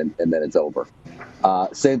 3-0, and then it's over.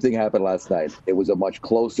 Same thing happened last night. It was a much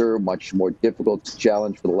closer, much more difficult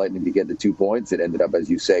challenge for the Lightning to get the 2 points. It ended up, as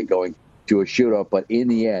you say, going to a shootout. But in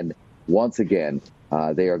the end, once again,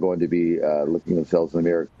 they are going to be looking themselves in the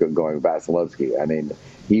mirror, going Vasilevsky. I mean,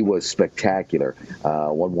 he was spectacular.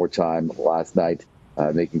 One more time last night,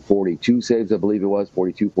 making 42 saves, I believe it was,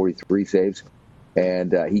 43 saves.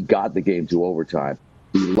 And he got the game to overtime.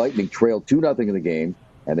 The Lightning trailed 2-0 in the game,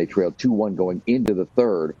 and they trailed 2-1 going into the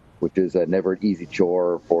third, which is never an easy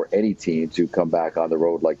chore for any team to come back on the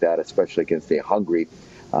road like that, especially against a hungry,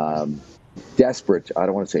 desperate, I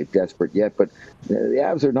don't want to say desperate yet, but the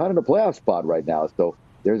Avs are not in a playoff spot right now, so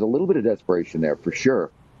there's a little bit of desperation there for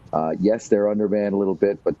sure. Yes, they're undermanned a little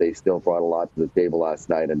bit, but they still brought a lot to the table last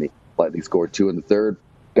night, and the Lightning scored 2 in the third,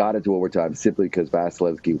 got into overtime simply because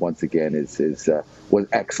Vasilevsky, once again, was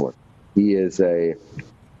excellent. He is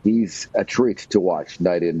he's a treat to watch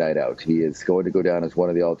night in, night out. He is going to go down as one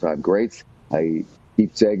of the all-time greats. I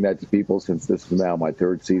keep saying that to people since this is now my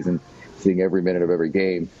third season, seeing every minute of every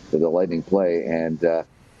game that the Lightning play, and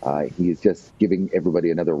he is just giving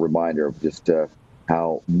everybody another reminder of just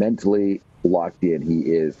how mentally locked in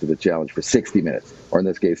he is to the challenge for 60 minutes, or in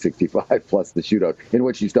this case 65 plus the shootout, in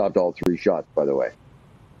which he stopped all 3 shots, by the way.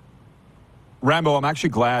 Rambo, I'm actually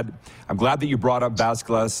glad. I'm glad that you brought up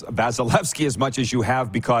Vasilevsky as much as you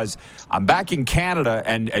have, because I'm back in Canada,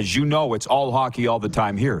 and as you know, it's all hockey all the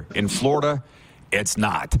time here. In Florida, it's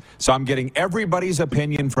not. So I'm getting everybody's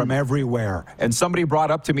opinion from everywhere. And somebody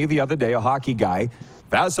brought up to me the other day, a hockey guy,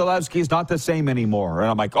 Vasilevsky's not the same anymore.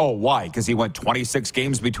 And I'm like, oh, why? Because he went 26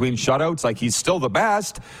 games between shutouts? Like, he's still the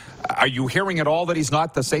best. Are you hearing at all that he's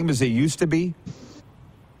not the same as he used to be?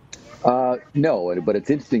 No, but it's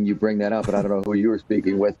interesting you bring that up, and I don't know who you were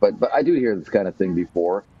speaking with, but I do hear this kind of thing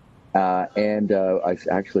before. And I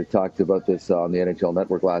actually talked about this on the NHL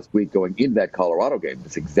Network last week going into that Colorado game,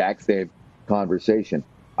 this exact same conversation.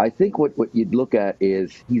 I think what you'd look at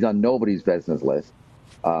is he's on nobody's Vezina list,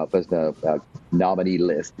 Vezina nominee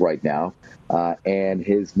list right now, and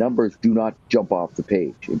his numbers do not jump off the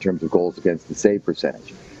page in terms of goals against the save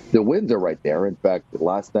percentage. The wins are right there. In fact,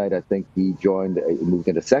 last night I think he moved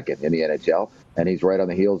into second in the NHL, and he's right on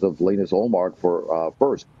the heels of Linus Ullmark for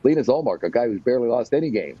first. Linus Ullmark, a guy who's barely lost any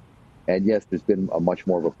game. And yes, there's been a much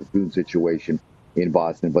more of a platoon situation in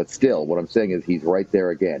Boston, but still, what I'm saying is he's right there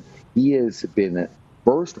again. He has been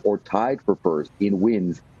first or tied for first in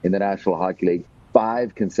wins in the National Hockey League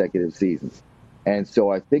 5 consecutive seasons. And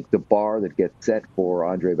so I think the bar that gets set for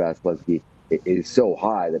Andrei Vasilevsky is so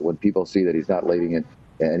high that when people see that he's not leading it,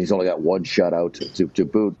 and he's only got 1 shutout to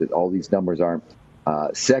boot, that all these numbers aren't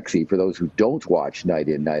sexy for those who don't watch night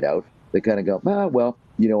in, night out. They kind of go, well,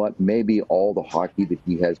 you know what, maybe all the hockey that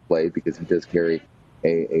he has played, because he does carry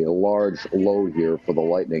a large load here for the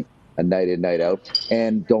Lightning, a night in, night out.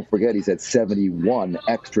 And don't forget, he's had 71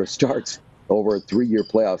 extra starts over a 3-year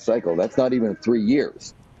playoff cycle. That's not even 3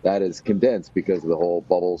 years. That is condensed because of the whole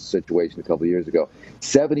bubble situation a couple of years ago.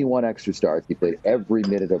 71 extra starts. He played every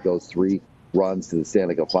minute of those 3 runs to the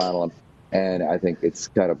Stanley Cup final. And I think it's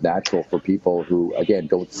kind of natural for people who, again,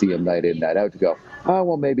 don't see him night in, night out to go, oh,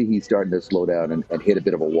 well, maybe he's starting to slow down and hit a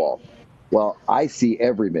bit of a wall. Well, I see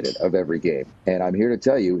every minute of every game, and I'm here to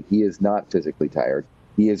tell you he is not physically tired.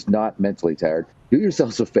 He is not mentally tired. Do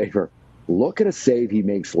yourselves a favor. Look at a save he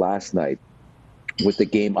makes last night with the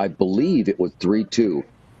game. I believe it was 3-2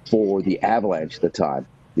 for the Avalanche at the time.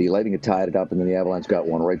 The Lightning had tied it up, and then the Avalanche got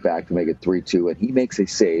one right back to make it 3-2, and he makes a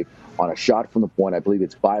save on a shot from the point. I believe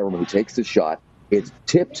it's Byram who takes the shot. It's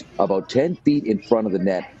tipped about 10 feet in front of the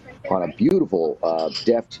net on a beautiful,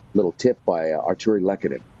 deft little tip by Arturi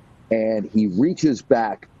Lehkonen. And he reaches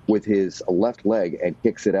back with his left leg and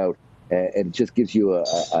kicks it out. And it just gives you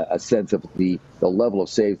a sense of the level of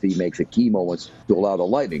saves that he makes at key moments to allow the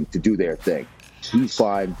Lightning to do their thing. He's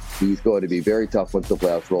fine. He's going to be very tough once the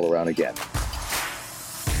playoffs roll around again.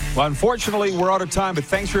 Well, unfortunately, we're out of time, but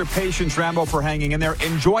thanks for your patience, Rambo, for hanging in there.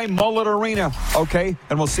 Enjoy Mullet Arena, okay?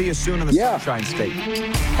 And we'll see you soon in the Sunshine State.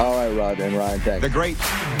 All right, Rod and Ryan, thanks. The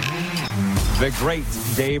great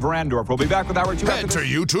Dave Randorf. We'll be back with Hour 2. Head to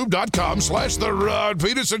youtube.com/The Rod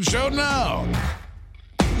Peterson Show now.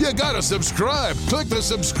 You gotta subscribe. Click the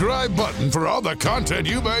subscribe button for all the content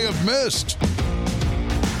you may have missed.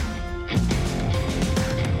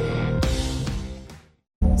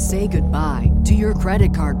 Say goodbye to your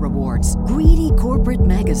credit card rewards. Greedy corporate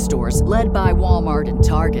mega stores, led by Walmart and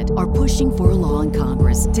Target, are pushing for a law in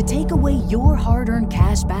Congress to take away your hard-earned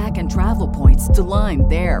cash back and travel points to line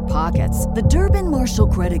their pockets. The Durbin-Marshall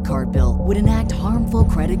credit card bill would enact harmful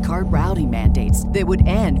credit card routing mandates that would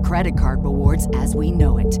end credit card rewards as we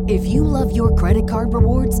know it. If you love your credit card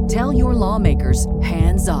rewards, tell your lawmakers,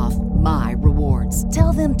 hands off my rewards.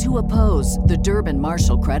 Tell them to oppose the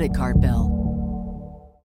Durbin-Marshall credit card bill.